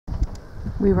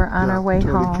We were on our way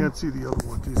Tony, home. You can't see the other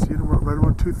one. Do you see it right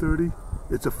around 2:30?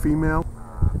 It's a female.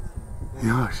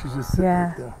 Yeah, she's just sitting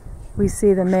right there. We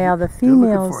see the male. The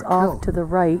female's off to the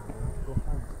right.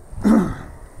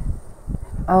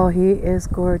 Oh, he is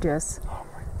gorgeous.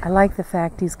 I like the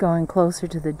fact he's going closer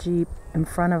to the Jeep in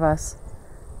front of us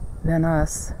than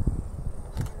us.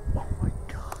 Oh my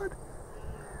God.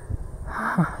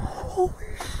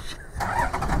 Holy shit.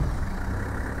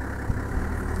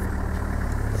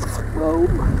 Whoa.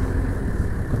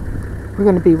 We're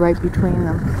going to be right between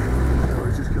them. No,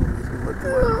 he's just going to let the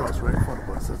line cross right in front of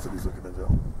us. That's what he's looking to do.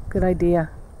 Good idea.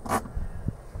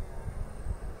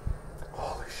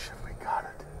 Holy shit, we got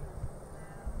it.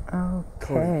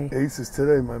 Okay. Tony, aces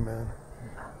today, my man.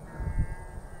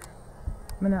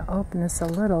 I'm going to open this a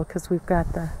little because we've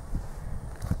got the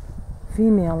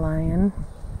female lion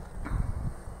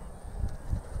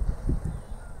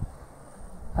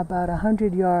about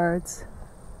 100 yards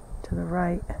to the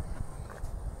right.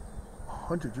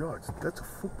 100 yards? That's a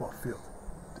football field.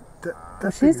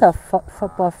 Well, she's a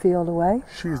football field away.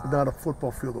 She is not a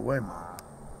football field away, Mom.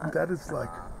 That is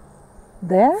like...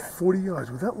 There? 40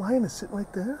 yards. Was that lioness sitting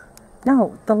right there?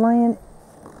 No, the lion...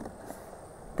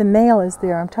 The male is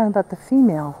there. I'm talking about the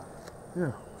female.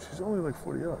 Yeah, she's only like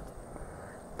 40 yards.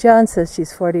 John says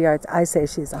she's 40 yards. I say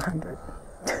she's 100.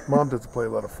 Mom doesn't play a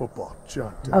lot of football.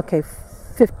 John did. Okay,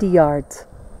 50 yards.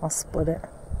 I'll split it.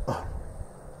 Oh.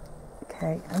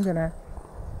 Okay, I'm going to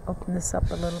open this up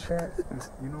a little bit.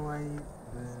 You know why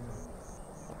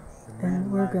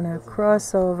And we're going to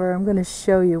cross over. I'm going to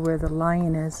show you where the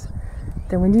lion is.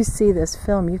 Then when you see this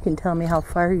film, you can tell me how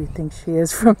far you think she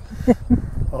is from him.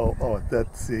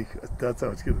 That's how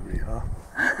it's going to be, huh?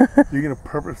 You're going to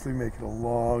purposely make it a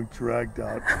long, dragged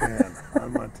out pan.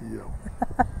 I'm onto you.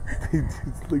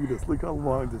 Look at this. Look how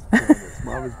long this pan is.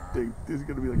 Mom is big. This is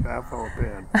going to be like a half-hour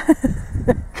pan.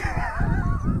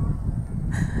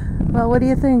 Well, what do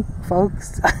you think,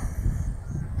 folks?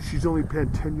 She's only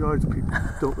panned 10 yards, people.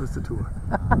 Don't listen to her.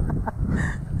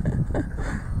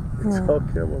 It's all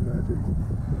camera magic.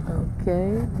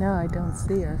 Okay, no, I don't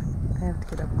see her. I have to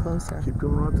get up closer. Keep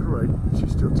going on to the right.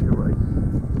 She's still to your right.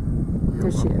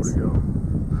 There she is. Go.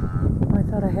 Oh, I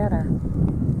thought I had her.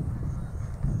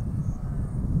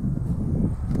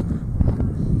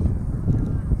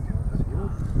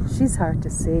 She's hard to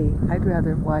see. I'd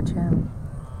rather watch him.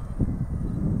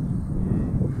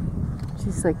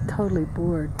 She's like totally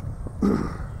bored.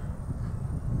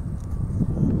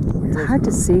 It's hard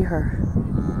to see her.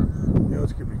 You know,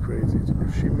 it's going to be crazy.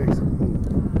 If she makes a move,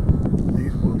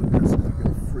 these wildebeests are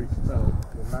going to freak out.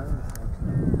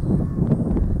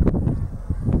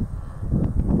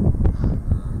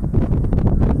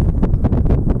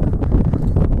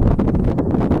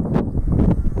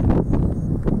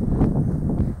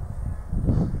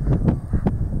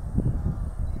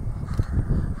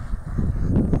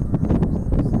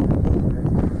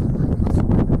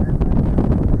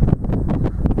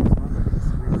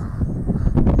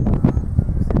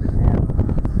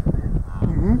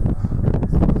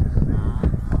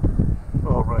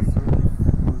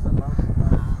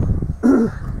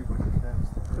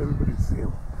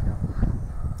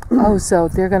 Oh, so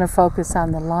they're going to focus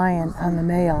on the lion, on the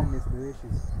male.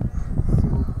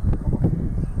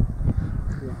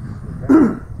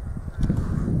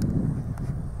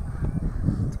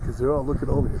 Because they're all looking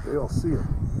over here. They all see him.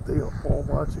 They are all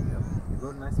watching him.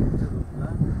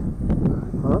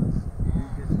 Huh?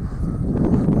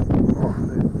 Oh,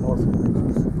 they're awesome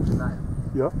pictures.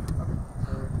 Yep.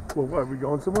 Well, what, are we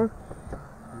going somewhere?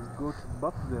 Go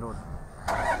back to the road.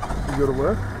 You go to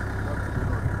where?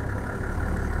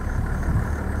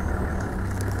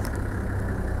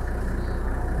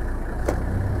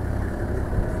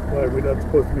 Why, are we not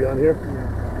supposed to be on here? Yeah.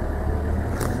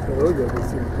 Oh, those guys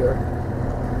seem to care.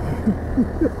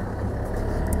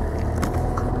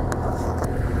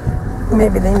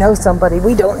 Maybe they know somebody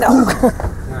we don't know.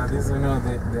 Yeah, these are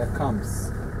they're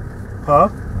camps. Huh?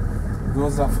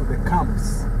 Those are for the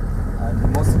camps.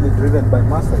 Mostly driven by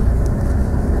Maasai.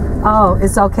 Oh,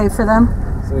 it's okay for them?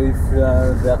 So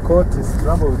if their court is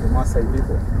trouble with the Maasai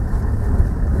people.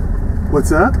 What's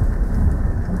that?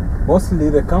 Mostly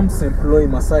the camps employ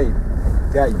Maasai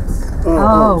guides.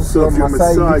 Oh. So if you're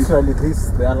Maasai Maasai... literally this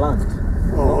is their land.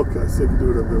 Oh, okay, so they can do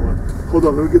whatever they want. Hold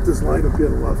on, let me get this line up here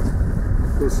at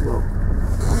 11. Go slow.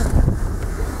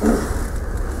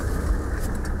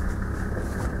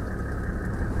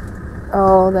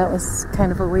 Oh, that was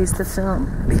kind of a waste of film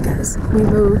because we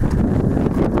moved.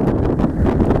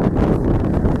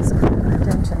 So,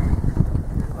 attention.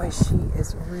 Boy, she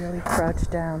is really crouched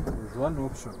down. There's one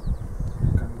option.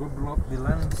 You can go block the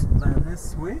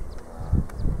lioness way,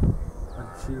 and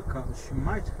She'll come. She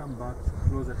might come back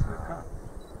closer to the car.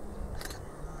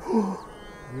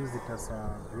 Use it as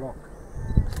a block.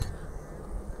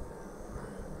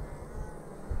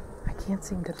 I can't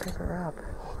seem to pick her up.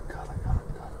 Oh God, I got it.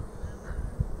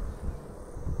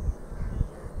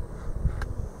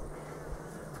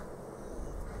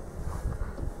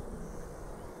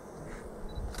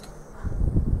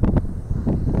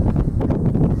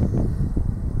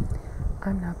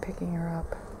 I'm not picking her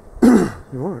up.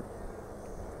 You weren't.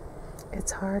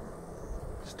 It's hard.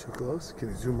 It's too close. Can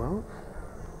you zoom out?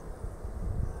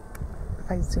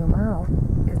 If I zoom out,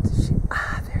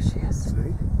 there she is.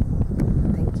 See?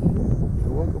 Thank you.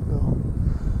 You're welcome,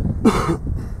 Bill.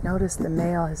 Notice the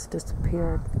male has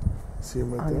disappeared See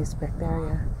him right on there? these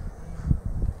bacteria.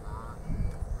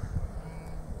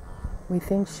 We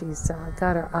think she's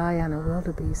got her eye on a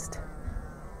wildebeest.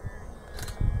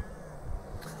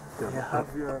 You have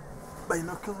your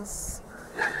binoculars.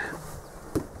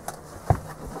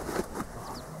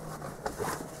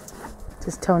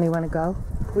 Does Tony want to go?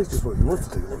 Please just what he wants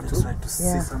to take a look too. Try to see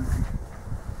Yeah. something.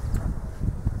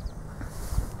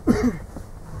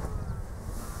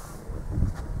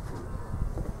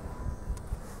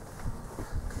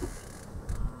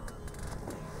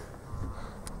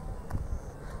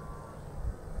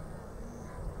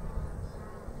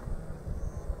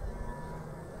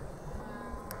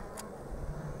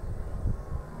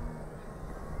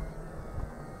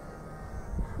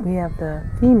 We have the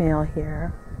female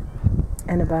here,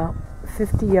 and about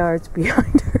 50 yards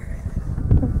behind her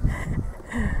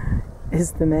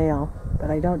is the male.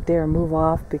 But I don't dare move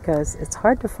off because it's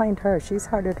hard to find her. She's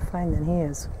harder to find than he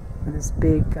is with his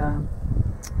big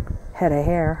head of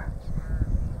hair.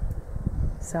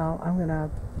 So I'm going to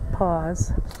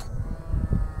pause,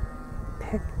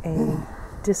 pick a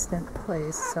distant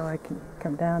place so I can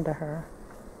come down to her,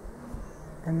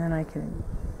 and then I can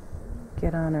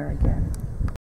get on her again.